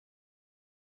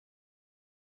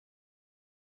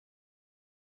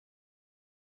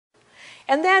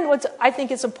And then what I think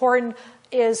is important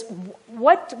is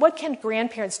what can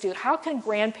grandparents do? How can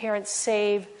grandparents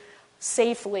save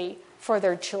safely for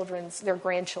their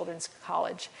grandchildren's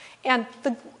college? And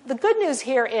the good news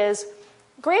here is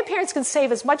grandparents can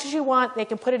save as much as you want. They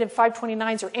can put it in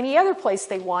 529s or any other place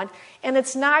they want, and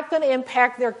it's not going to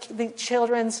impact the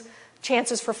children's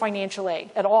chances for financial aid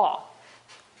at all.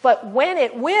 But when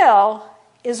it will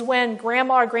is when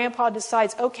grandma or grandpa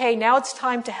decides, okay, now it's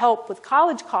time to help with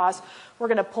college costs. We're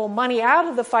going to pull money out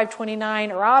of the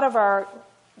 529 or out of our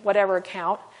whatever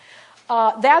account.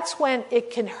 That's when it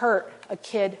can hurt a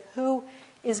kid who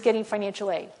is getting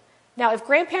financial aid. Now, if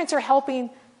grandparents are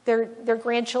helping their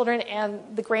grandchildren and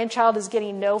the grandchild is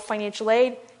getting no financial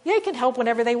aid, they can help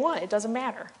whenever they want. It doesn't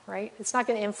matter, right? It's not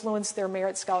going to influence their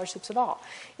merit scholarships at all.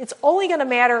 It's only going to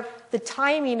matter the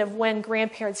timing of when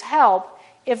grandparents help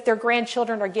if their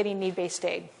grandchildren are getting need-based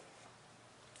aid.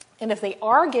 And if they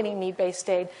are getting need-based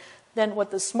aid, then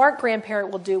what the smart grandparent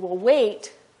will do will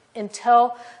wait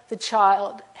until the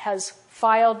child has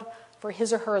filed for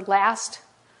his or her last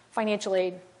financial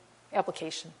aid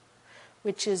application,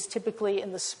 which is typically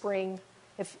in the spring,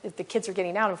 if the kids are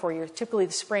getting out in 4 years, typically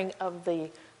the spring of the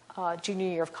junior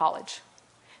year of college.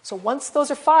 So once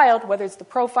those are filed, whether it's the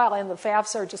profile and the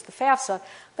FAFSA or just the FAFSA,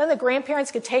 then the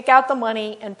grandparents can take out the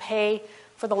money and pay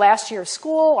for the last year of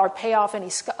school or pay off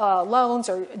any loans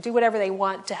or do whatever they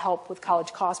want to help with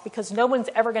college costs, because no one's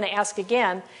ever going to ask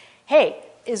again, hey,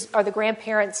 are the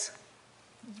grandparents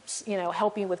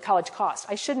helping with college costs?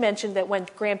 I should mention that when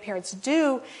grandparents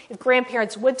if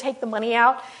grandparents would take the money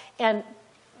out and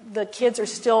the kids are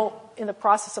still in the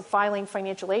process of filing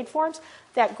financial aid forms,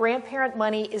 that grandparent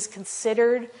money is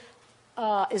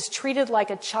treated like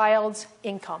a child's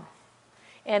income,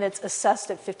 and it's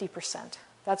assessed at 50%.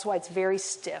 That's why it's very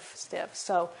stiff.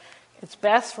 So it's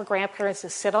best for grandparents to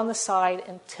sit on the side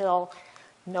until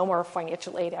no more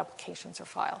financial aid applications are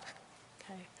filed.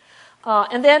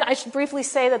 And then I should briefly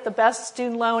say that the best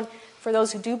student loan for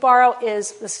those who do borrow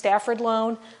is the Stafford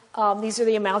loan. These are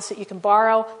the amounts that you can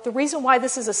borrow. The reason why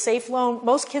this is a safe loan,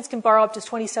 most kids can borrow up to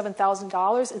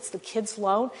 $27,000. It's the kids'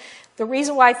 loan. The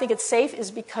reason why I think it's safe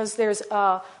is because there's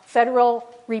a federal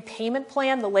repayment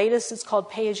plan. The latest is called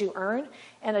Pay As You Earn.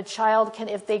 And a child can,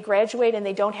 if they graduate and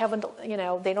they don't have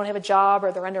a job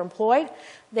or they're underemployed,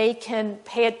 they can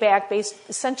pay it back based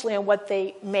essentially on what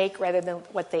they make rather than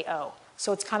what they owe.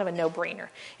 So it's kind of a no-brainer.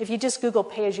 If you just Google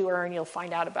Pay As You Earn, you'll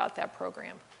find out about that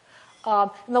program. And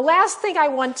the last thing I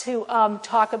want to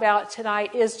talk about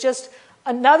tonight is just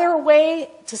another way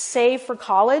to save for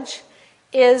college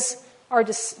or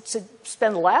to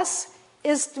spend less,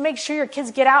 is to make sure your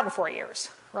kids get out in 4 years,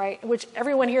 right? Which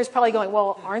everyone here is probably going,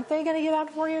 well, aren't they going to get out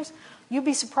in 4 years? You'd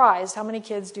be surprised how many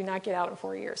kids do not get out in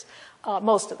 4 years,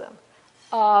 most of them.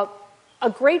 A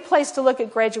great place to look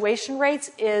at graduation rates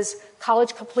is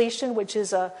College Completion, which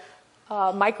is a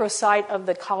microsite of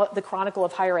the Chronicle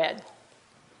of Higher Ed.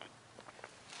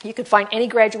 You could find any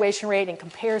graduation rate and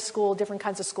compare different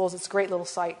kinds of schools. It's a great little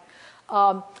site.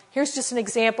 Here's just an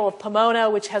example of Pomona,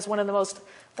 which has one of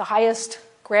the highest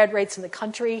grad rates in the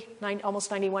country, almost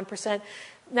 91%.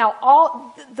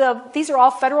 Now, these are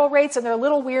all federal rates, and they're a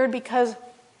little weird because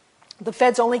the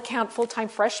feds only count full-time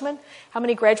freshmen, how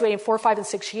many graduate in 4, 5, and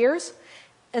 6 years.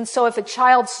 And so if a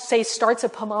child, say, starts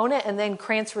at Pomona and then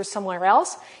transfers somewhere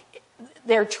else,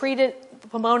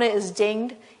 Pomona is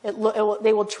dinged.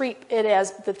 They will treat it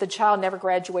as that the child never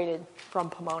graduated from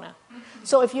Pomona.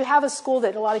 So if you have a school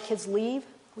that a lot of kids leave,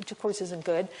 which of course isn't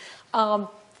good,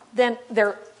 then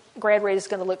their grad rate is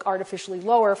going to look artificially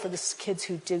lower for the kids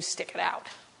who do stick it out.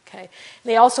 Okay.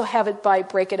 They also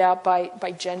break it out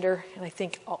by gender and I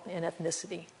think and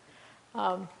ethnicity.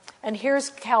 And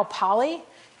here's Cal Poly.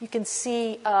 You can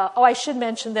see, I should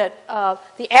mention that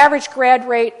the average grad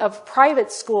rate of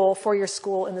private school, four-year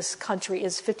school in this country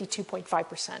is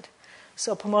 52.5%.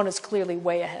 So Pomona's clearly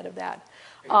way ahead of that.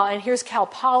 And here's Cal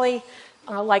Poly.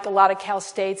 Like a lot of Cal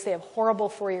States, they have horrible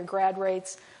four-year grad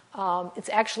rates. It's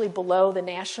actually below the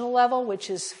national level,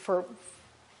 which is for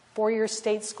four-year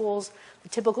state schools. The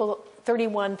typical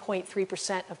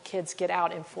 31.3% of kids get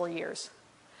out in 4 years.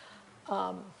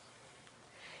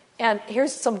 And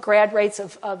here's some grad rates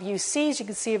of UCs. You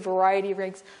can see a variety of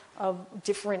rates of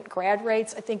different grad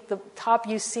rates. I think the top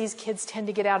UCs kids tend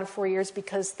to get out in 4 years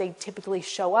because they typically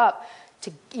show up.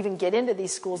 To even get into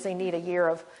these schools, they need a year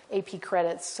of AP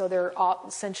credits. So they're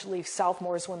essentially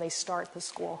sophomores when they start the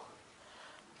school.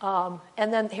 And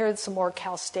then here's some more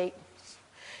Cal State.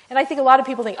 And I think a lot of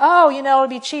people think, it'll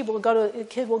be cheap. A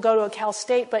kid will go to a Cal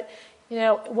State. But,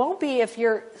 it won't be if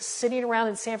you're sitting around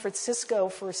in San Francisco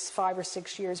for 5 or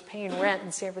 6 years paying rent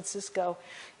in San Francisco.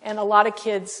 And a lot of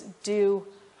kids do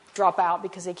drop out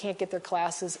because they can't get their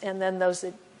classes, and then those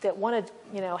that want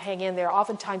to hang in there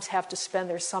oftentimes have to spend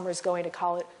their summers going to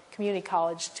college, community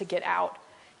college, to get out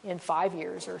in 5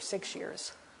 years or 6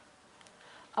 years.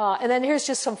 And then here's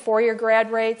just some four-year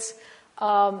grad rates.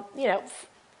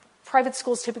 Private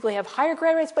schools typically have higher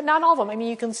grad rates, but not all of them. I mean,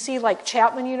 you can see like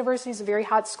Chapman University is a very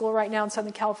hot school right now in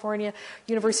Southern California.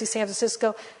 University of San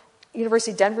Francisco,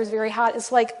 University of Denver is very hot.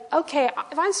 It's like, okay,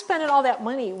 if I'm spending all that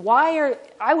money,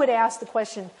 I would ask the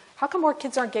question, how come more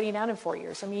kids aren't getting out in 4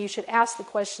 years? I mean, you should ask the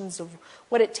questions of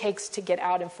what it takes to get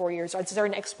out in 4 years. Is there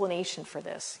an explanation for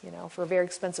this, for a very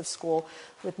expensive school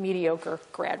with mediocre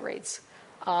grad rates?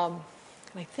 And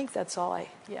I think that's all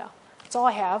that's all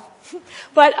I have.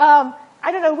 But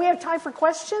I don't know, do we have time for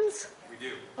questions? We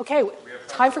do. Okay,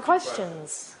 time for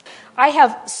questions. I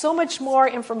have so much more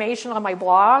information on my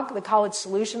blog, The College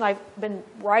Solution. I've been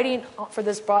writing for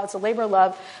this blog. It's a labor of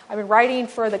love. I've been writing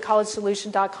for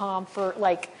thecollegesolution.com for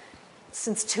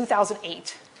since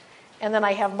 2008. And then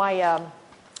I have my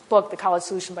book, The College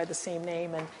Solution, by the same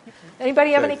name. And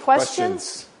anybody have any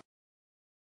questions?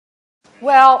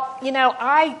 Well,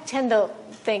 I tend to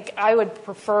think I would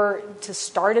prefer to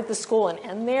start at the school and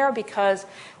end there, because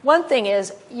one thing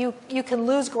is you can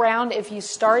lose ground if you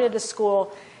start at a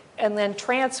school and then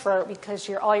transfer, because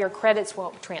all your credits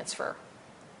won't transfer,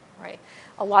 right?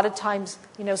 A lot of times,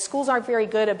 schools aren't very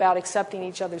good about accepting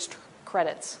each other's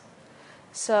credits.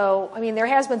 So, I mean, there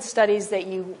has been studies that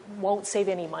you won't save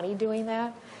any money doing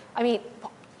that. I mean,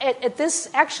 in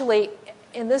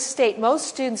this state, most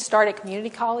students start at community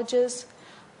colleges.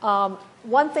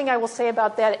 One thing I will say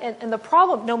about that, and the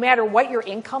problem, no matter what your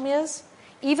income is,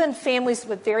 even families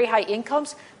with very high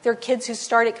incomes, their kids who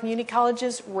start at community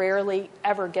colleges rarely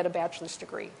ever get a bachelor's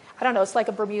degree. I don't know, it's like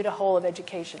a Bermuda hole of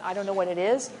education. I don't know what it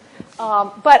is.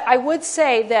 But I would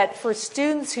say that for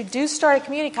students who do start at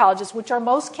community colleges, which are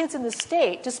most kids in the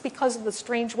state, just because of the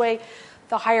strange way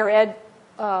the higher ed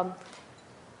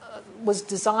was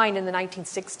designed in the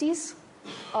 1960s,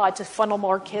 to funnel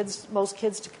most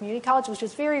kids to community college, which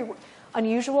is very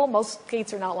unusual. Most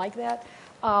states are not like that.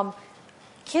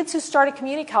 Kids who start at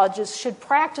community colleges should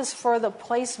practice for the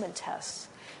placement tests,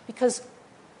 because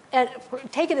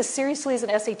take it as seriously as an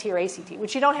SAT or ACT,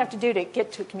 which you don't have to do to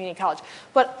get to a community college.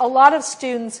 But a lot of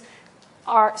students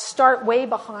start way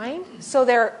behind, so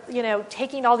they're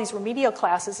taking all these remedial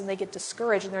classes and they get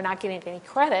discouraged and they're not getting any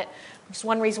credit, which is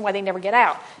one reason why they never get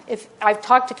out. If I've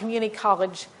talked to community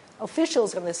college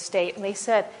officials in this state, and they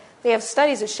said they have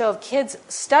studies that show if kids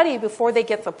study before they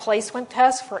get the placement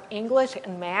test for English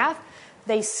and math,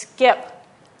 they skip,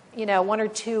 1 or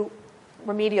 2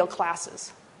 remedial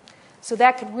classes. So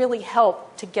that could really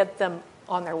help to get them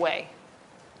on their way.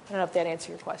 I don't know if that answers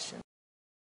your question.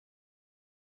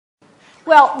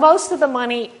 Well, most of the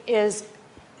money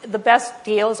the best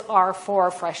deals are for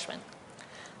freshmen.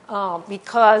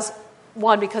 Because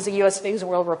of U.S. News and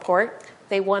World Report,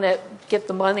 they want to get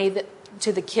the money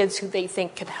to the kids who they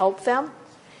think can help them,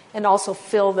 and also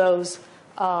fill those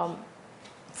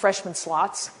freshman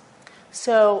slots.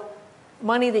 So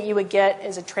money that you would get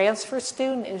as a transfer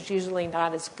student is usually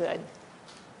not as good.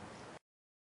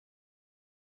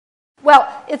 Well,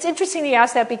 it's interesting you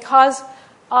ask that, because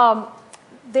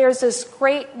there's this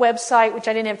great website, which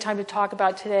I didn't have time to talk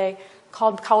about today,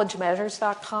 called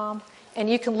collegemeasures.com. And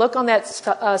you can look on that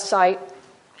site.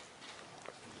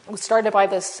 It was started by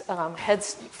this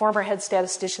former head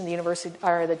statistician, the university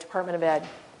or the Department of Ed,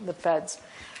 the feds.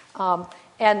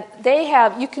 And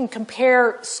you can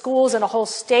compare schools in a whole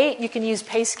state. You can use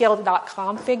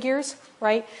payscale.com figures,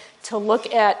 right, to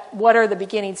look at what are the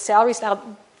beginning salaries. Now,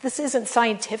 this isn't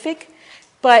scientific,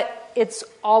 but it's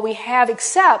all we have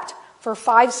except for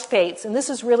 5 states. And this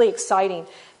is really exciting.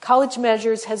 College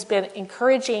Measures has been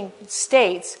encouraging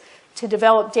states to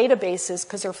develop databases,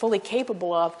 because they're fully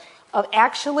capable of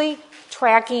actually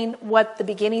tracking what the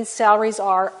beginning salaries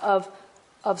are of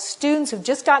students who've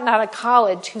just gotten out of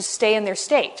college who stay in their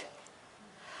state.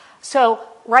 So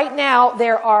right now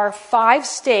there are 5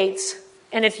 states,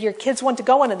 and if your kids want to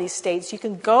go one of these states, you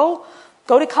can go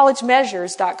to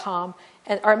collegemeasures.com,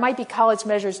 or it might be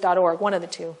collegemeasures.org, one of the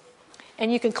two.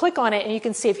 And you can click on it and you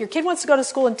can see if your kid wants to go to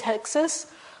school in Texas,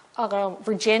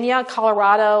 Virginia,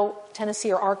 Colorado,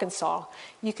 Tennessee, or Arkansas,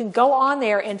 you can go on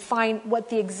there and find what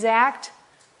the exact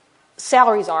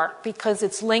salaries are, because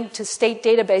it's linked to state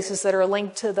databases that are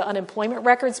linked to the unemployment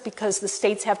records, because the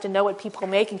states have to know what people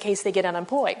make in case they get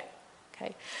unemployed.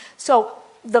 Okay, so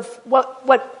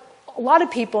what a lot of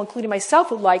people, including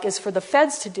myself, would like is for the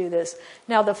feds to do this.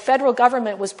 Now, the federal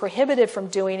government was prohibited from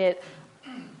doing it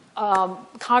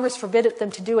Congress forbid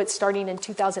them to do it starting in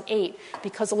 2008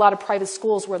 because a lot of private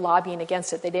schools were lobbying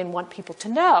against it. They didn't want people to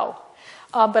know.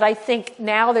 But I think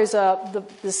now there's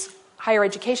this Higher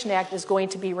Education Act is going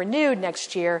to be renewed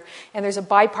next year, and there's a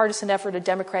bipartisan effort of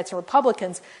Democrats and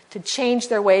Republicans to change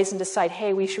their ways and decide,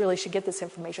 hey, we really should get this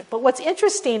information. But what's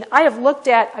interesting, I've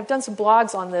done some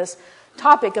blogs on this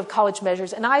topic of college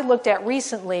measures, and I looked at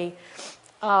recently,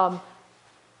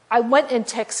 I went in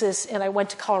Texas and I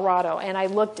went to Colorado, and I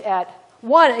looked at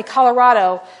one in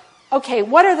Colorado. Okay,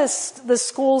 what are the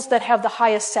schools that have the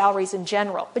highest salaries in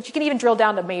general? But you can even drill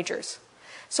down to majors.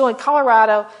 So in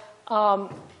Colorado,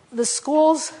 the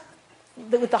schools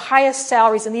with the highest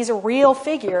salaries, and these are real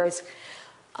figures,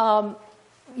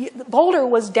 Boulder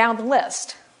was down the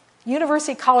list.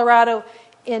 University of Colorado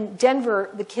in Denver,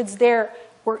 the kids there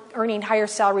were earning higher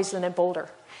salaries than in Boulder.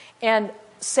 And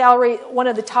one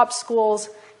of the top schools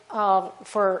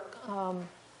for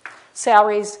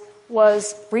salaries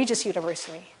was Regis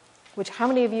University, which how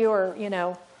many of you are,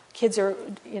 kids are,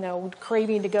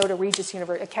 craving to go to Regis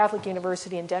University, a Catholic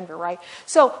university in Denver, right?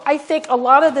 So I think a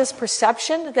lot of this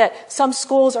perception that some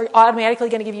schools are automatically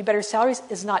going to give you better salaries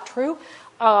is not true.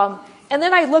 And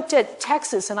then I looked at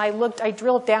Texas, and I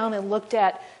drilled down and looked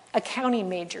at accounting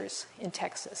majors in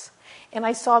Texas. And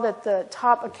I saw that the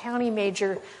top accounting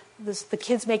major, the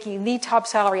kids making the top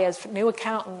salary as new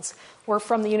accountants, were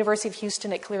from the University of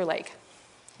Houston at Clear Lake.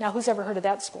 Now, who's ever heard of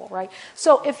that school, right?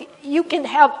 So if you can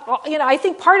have, I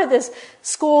think part of this,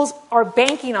 schools are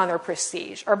banking on their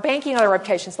prestige, are banking on their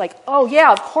reputations, like, oh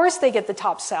yeah, of course they get the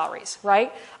top salaries,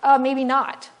 right? Maybe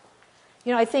not.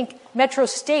 I think Metro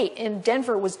State in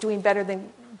Denver was doing better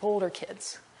than Boulder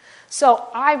kids. So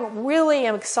I really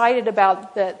am excited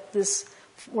about that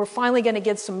we're finally going to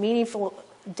get some meaningful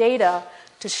data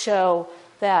to show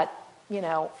that,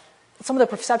 some of the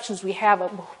perceptions we have of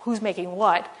who's making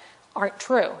what aren't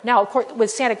true. Now, of course,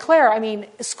 with Santa Clara,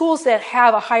 schools that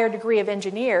have a higher degree of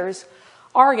engineers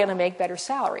are going to make better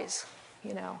salaries.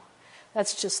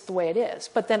 That's just the way it is.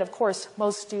 But then, of course,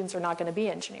 most students are not going to be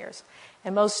engineers.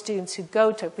 And most students who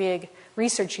go to big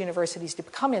research universities to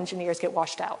become engineers get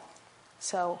washed out.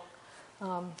 So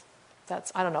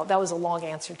I don't know, that was a long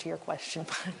answer to your question.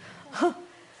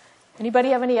 Anybody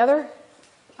have any other?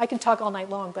 I can talk all night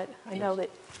long, but I know that...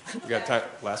 We got time.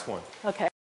 Last one. Okay.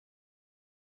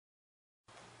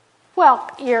 Well,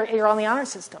 you're on the honor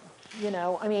system.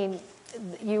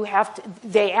 You have to.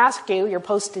 They ask you. You're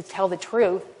supposed to tell the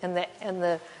truth, and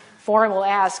the forum will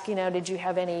ask. Did you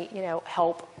have any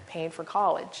help paying for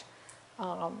college?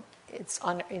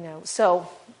 So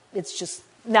it's just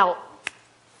now.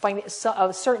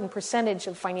 A certain percentage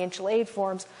of financial aid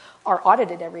forms are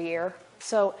audited every year.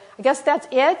 So I guess that's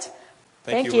it.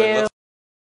 Thank you.